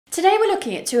Today we're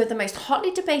looking at two of the most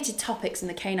hotly debated topics in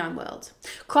the canine world,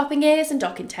 cropping ears and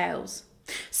docking tails.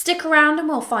 Stick around and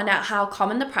we'll find out how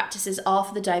common the practices are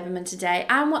for the Doberman today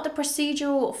and what the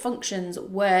procedural functions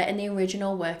were in the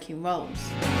original working roles.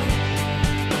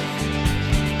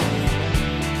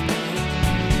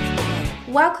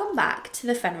 Welcome back to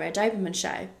the Fenrir Doberman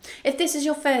Show. If this is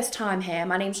your first time here,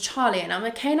 my name's Charlie and I'm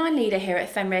a canine leader here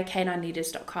at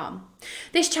FenrirCanineLeaders.com.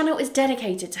 This channel is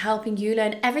dedicated to helping you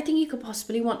learn everything you could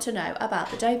possibly want to know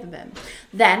about the Doberman,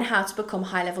 then how to become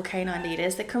high-level canine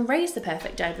leaders that can raise the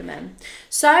perfect Doberman.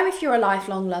 So if you're a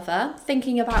lifelong lover,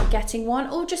 thinking about getting one,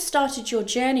 or just started your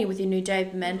journey with your new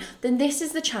Doberman, then this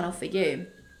is the channel for you.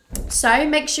 So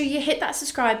make sure you hit that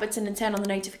subscribe button and turn on the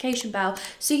notification bell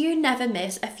so you never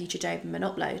miss a future Doberman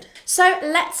upload. So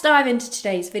let's dive into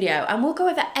today's video and we'll go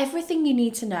over everything you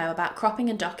need to know about cropping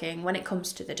and docking when it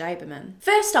comes to the Doberman.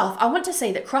 First off, I want to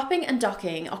say that cropping and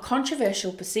docking are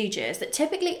controversial procedures that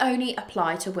typically only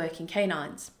apply to working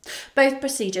canines. Both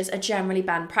procedures are generally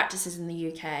banned practices in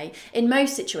the UK in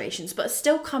most situations, but are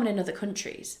still common in other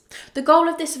countries. The goal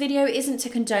of this video isn't to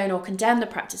condone or condemn the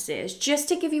practices, just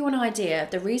to give you an idea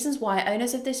of the reasons why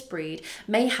owners of this breed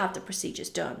may have the procedures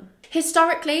done.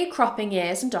 Historically, cropping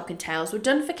ears and docking tails were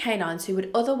done for canines who would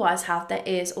otherwise have their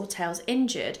ears or tails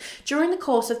injured during the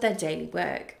course of their daily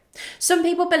work. Some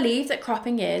people believe that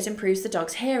cropping ears improves the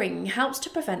dog's hearing and helps to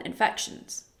prevent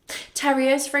infections.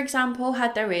 Terriers, for example,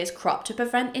 had their ears cropped to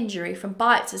prevent injury from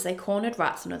bites as they cornered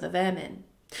rats and other vermin.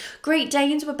 Great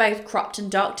Danes were both cropped and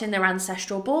docked in their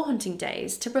ancestral boar hunting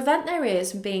days to prevent their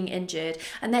ears from being injured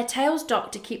and their tails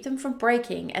docked to keep them from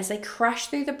breaking as they crashed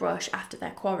through the brush after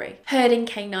their quarry. Herding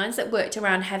canines that worked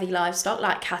around heavy livestock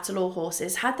like cattle or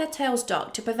horses had their tails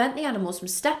docked to prevent the animals from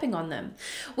stepping on them,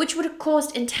 which would have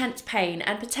caused intense pain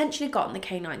and potentially gotten the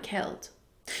canine killed.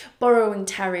 Burrowing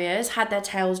terriers had their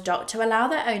tails docked to allow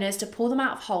their owners to pull them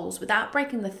out of holes without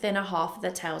breaking the thinner half of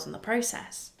their tails in the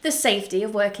process. The safety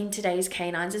of working today's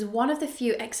canines is one of the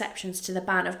few exceptions to the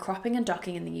ban of cropping and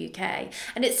docking in the UK,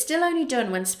 and it's still only done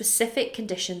when specific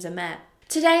conditions are met.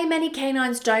 Today, many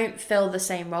canines don't fill the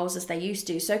same roles as they used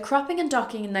to, so cropping and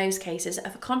docking in those cases are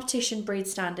for competition breed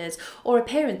standards or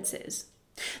appearances.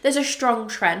 There's a strong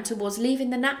trend towards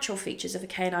leaving the natural features of a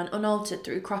canine unaltered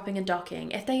through cropping and docking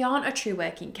if they aren't a true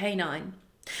working canine.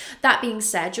 That being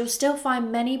said, you'll still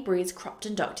find many breeds cropped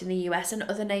and docked in the US and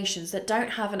other nations that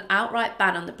don't have an outright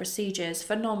ban on the procedures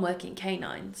for non-working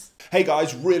canines. Hey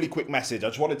guys, really quick message. I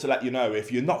just wanted to let you know,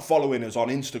 if you're not following us on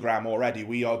Instagram already,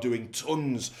 we are doing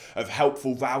tons of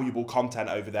helpful, valuable content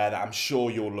over there that I'm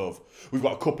sure you'll love. We've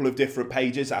got a couple of different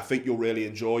pages that I think you'll really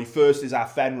enjoy. First is our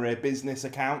Fenrir business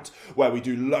account, where we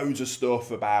do loads of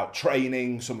stuff about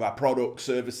training, some of our products,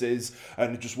 services,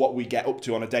 and just what we get up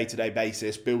to on a day-to-day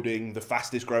basis, building the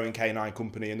fastest growing canine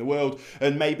company in the world.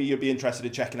 And maybe you'll be interested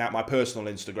in checking out my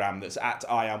personal Instagram that's at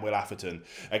 @IamWillAtherton.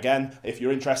 Again, if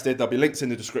you're interested, there'll be links in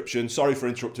the description. Sorry for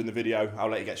interrupting the video. I'll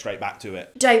let you get straight back to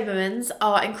it. Dobermans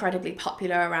are incredibly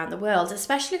popular around the world,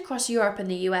 especially across Europe and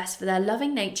the US for their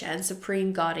loving nature and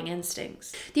supreme guarding instincts.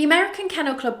 The American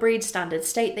Kennel Club breed standards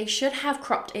state they should have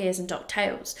cropped ears and docked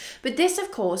tails, but this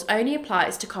of course only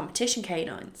applies to competition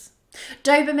canines.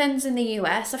 Dobermans in the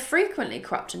US are frequently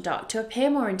cropped and docked to appear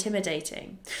more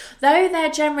intimidating. Though their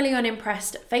generally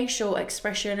unimpressed facial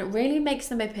expression really makes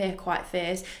them appear quite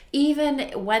fierce, even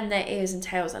when their ears and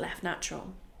tails are left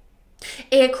natural.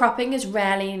 Ear cropping is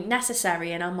rarely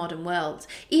necessary in our modern world,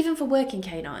 even for working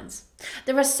canines.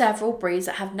 There are several breeds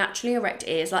that have naturally erect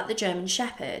ears like the German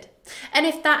Shepherd. And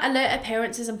if that alert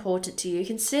appearance is important to you,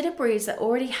 consider breeds that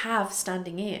already have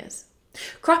standing ears.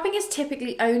 Cropping is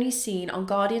typically only seen on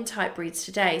guardian type breeds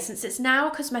today, since it's now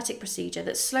a cosmetic procedure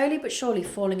that's slowly but surely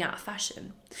falling out of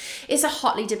fashion. It's a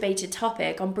hotly debated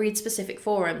topic on breed specific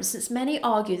forums, since many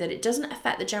argue that it doesn't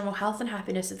affect the general health and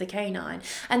happiness of the canine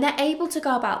and they're able to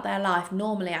go about their life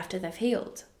normally after they've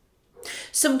healed.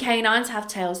 Some canines have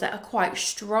tails that are quite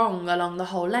strong along the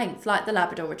whole length, like the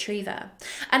Labrador Retriever,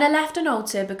 and are left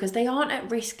unaltered because they aren't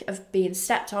at risk of being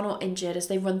stepped on or injured as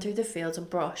they run through the fields and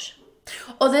brush.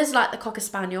 Others, like the Cocker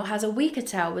Spaniel, has a weaker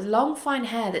tail with long fine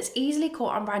hair that's easily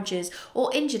caught on branches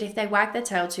or injured if they wag their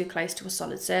tail too close to a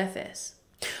solid surface.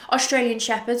 Australian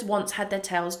Shepherds once had their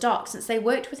tails docked since they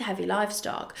worked with heavy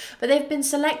livestock, but they've been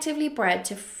selectively bred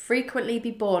to frequently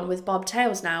be born with bob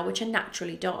tails now, which are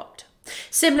naturally docked.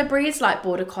 Similar breeds like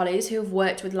Border Collies who have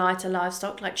worked with lighter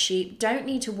livestock like sheep don't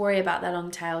need to worry about their long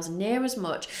tails near as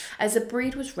much, as the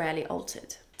breed was rarely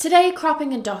altered. Today,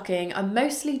 cropping and docking are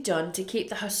mostly done to keep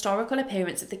the historical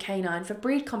appearance of the canine for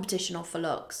breed competition or for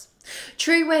looks.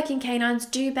 True working canines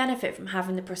do benefit from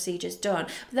having the procedures done,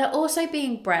 but they're also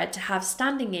being bred to have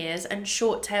standing ears and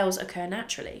short tails occur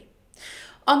naturally.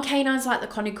 On canines like the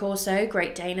Connie Corso,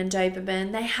 Great Dane and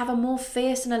Doberman, they have a more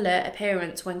fierce and alert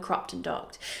appearance when cropped and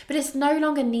docked, but it's no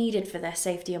longer needed for their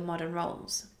safety in modern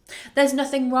roles. There's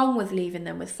nothing wrong with leaving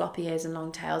them with floppy ears and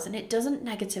long tails, and it doesn't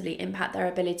negatively impact their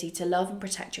ability to love and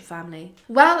protect your family.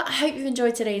 Well, I hope you've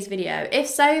enjoyed today's video. If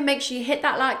so, make sure you hit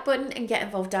that like button and get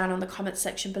involved down on the comments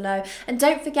section below. And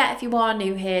don't forget, if you are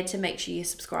new here, to make sure you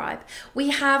subscribe. We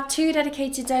have 2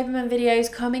 dedicated Doberman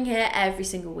videos coming here every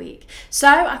single week. So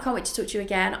I can't wait to talk to you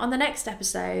again on the next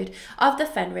episode of the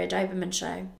Fenrir Doberman Show.